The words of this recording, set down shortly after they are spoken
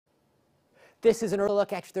This is an early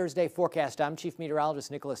look at your Thursday forecast. I'm Chief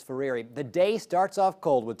Meteorologist Nicholas Ferrieri. The day starts off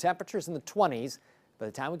cold with temperatures in the 20s. By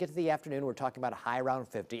the time we get to the afternoon, we're talking about a high around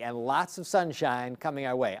 50 and lots of sunshine coming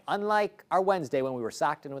our way. Unlike our Wednesday when we were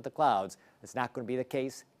socked in with the clouds, it's not going to be the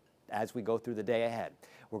case as we go through the day ahead.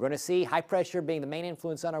 We're going to see high pressure being the main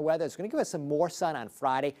influence on our weather. It's going to give us some more sun on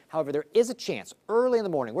Friday. However, there is a chance early in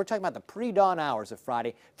the morning, we're talking about the pre-dawn hours of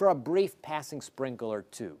Friday, for a brief passing sprinkle or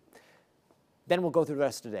two. Then we'll go through the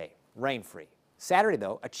rest of the day, rain-free. Saturday,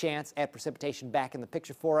 though, a chance at precipitation back in the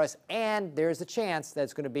picture for us, and there's a chance that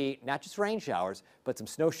it's going to be not just rain showers, but some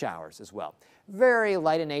snow showers as well. Very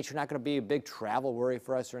light in nature, not going to be a big travel worry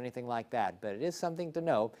for us or anything like that, but it is something to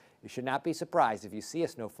know. You should not be surprised if you see a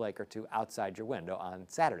snowflake or two outside your window on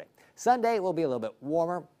Saturday. Sunday will be a little bit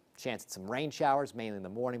warmer, chance at some rain showers, mainly in the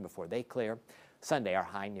morning before they clear. Sunday, our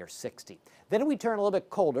high near 60. Then we turn a little bit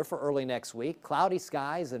colder for early next week. Cloudy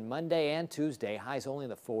skies on Monday and Tuesday, highs only in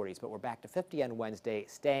the 40s, but we're back to 50 on Wednesday,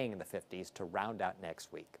 staying in the 50s to round out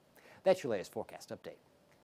next week. That's your latest forecast update.